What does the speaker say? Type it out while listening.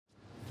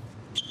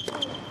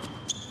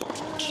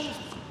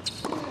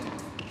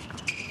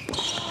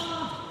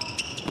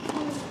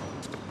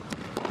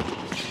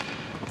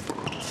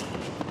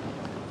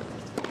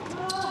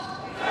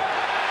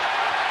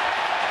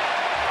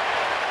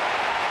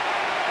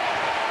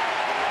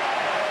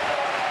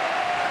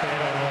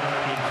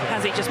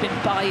clearly just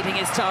been biding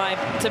his time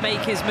to make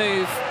his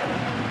move.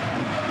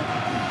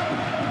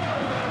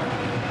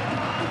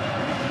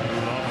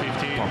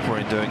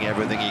 Popyrin doing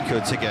everything he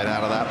could to get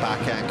out of that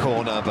backhand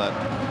corner, but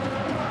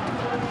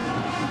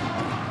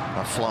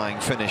a flying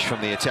finish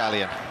from the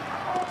Italian.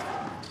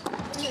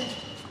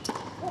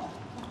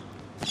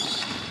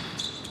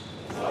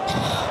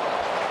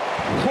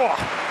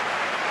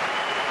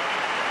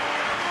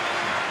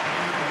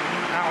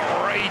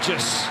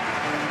 Outrageous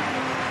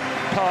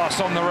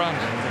pass on the run.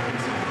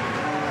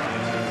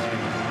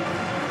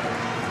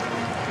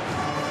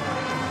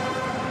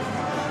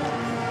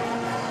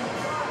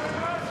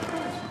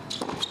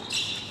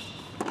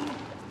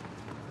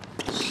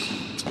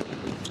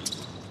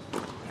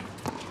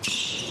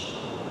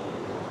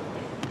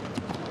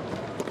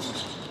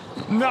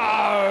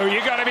 No, you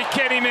gotta be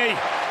kidding me.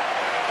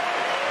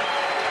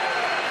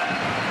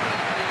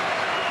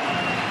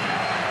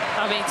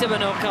 I mean,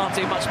 Minaur can't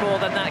do much more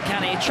than that,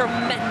 can he?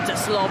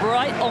 Tremendous lob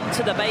right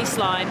onto the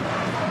baseline.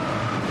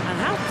 And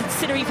how did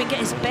Sinner even get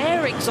his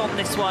bearings on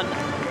this one?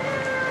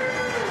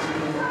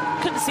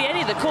 Couldn't see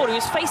any of the court, he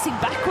was facing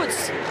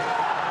backwards.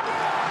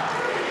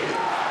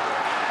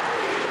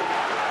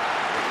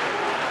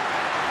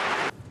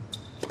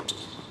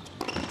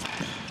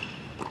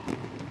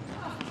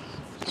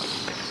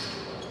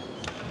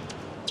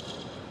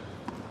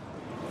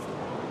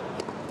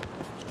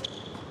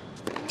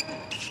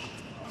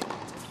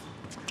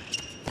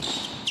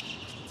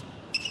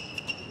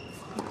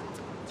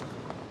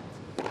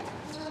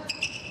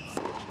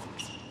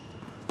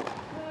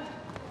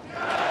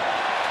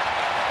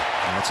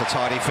 That's a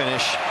tidy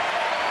finish.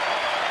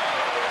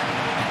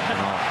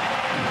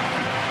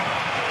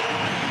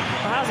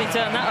 Well, how's he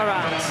turned that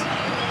around?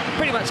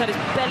 Pretty much had his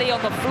belly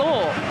on the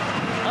floor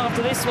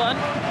after this one.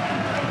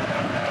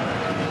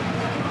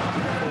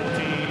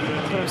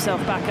 Put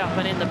himself back up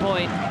and in the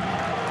point.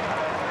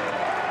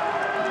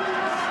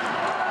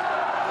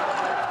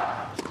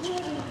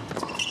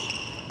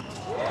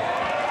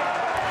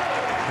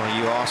 Well,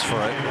 you asked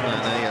for it,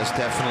 and he has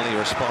definitely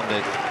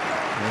responded.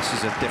 This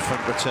is a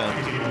different return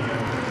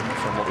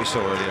from what we saw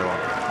earlier on.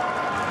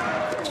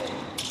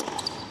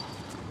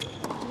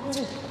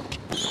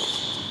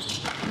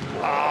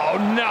 Oh,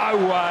 no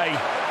way.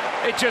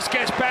 It just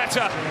gets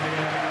better.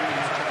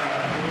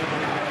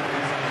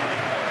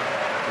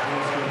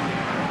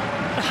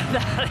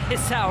 That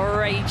is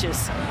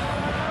outrageous.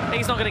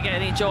 He's not going to get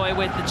any joy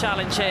with the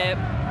challenge here.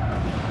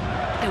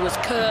 It was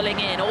curling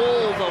in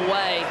all the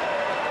way.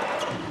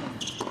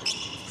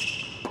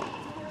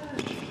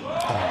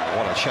 Oh,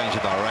 what a change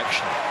of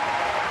direction.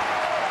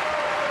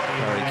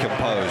 Very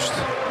composed.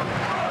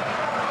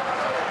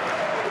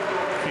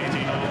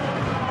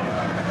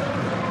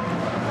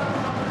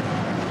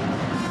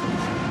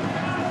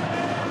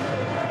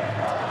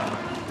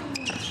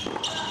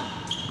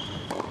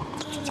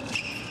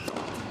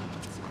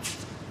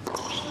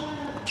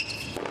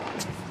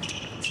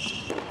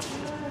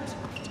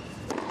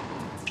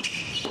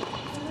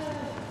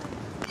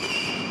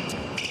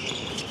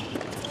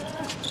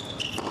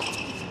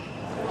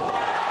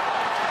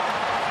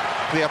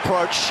 The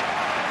approach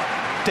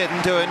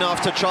didn't do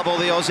enough to trouble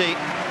the Aussie,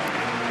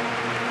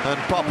 and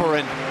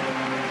Popyrin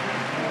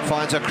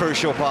finds a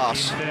crucial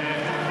pass.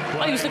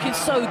 Oh, he was looking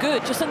so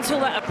good just until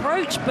that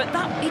approach, but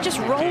he just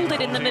rolled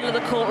it in the middle of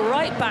the court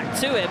right back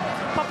to him.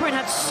 Popyrin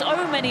had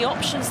so many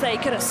options there. He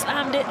could have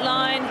slammed it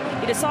line.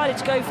 He decided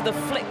to go for the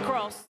flick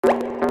cross.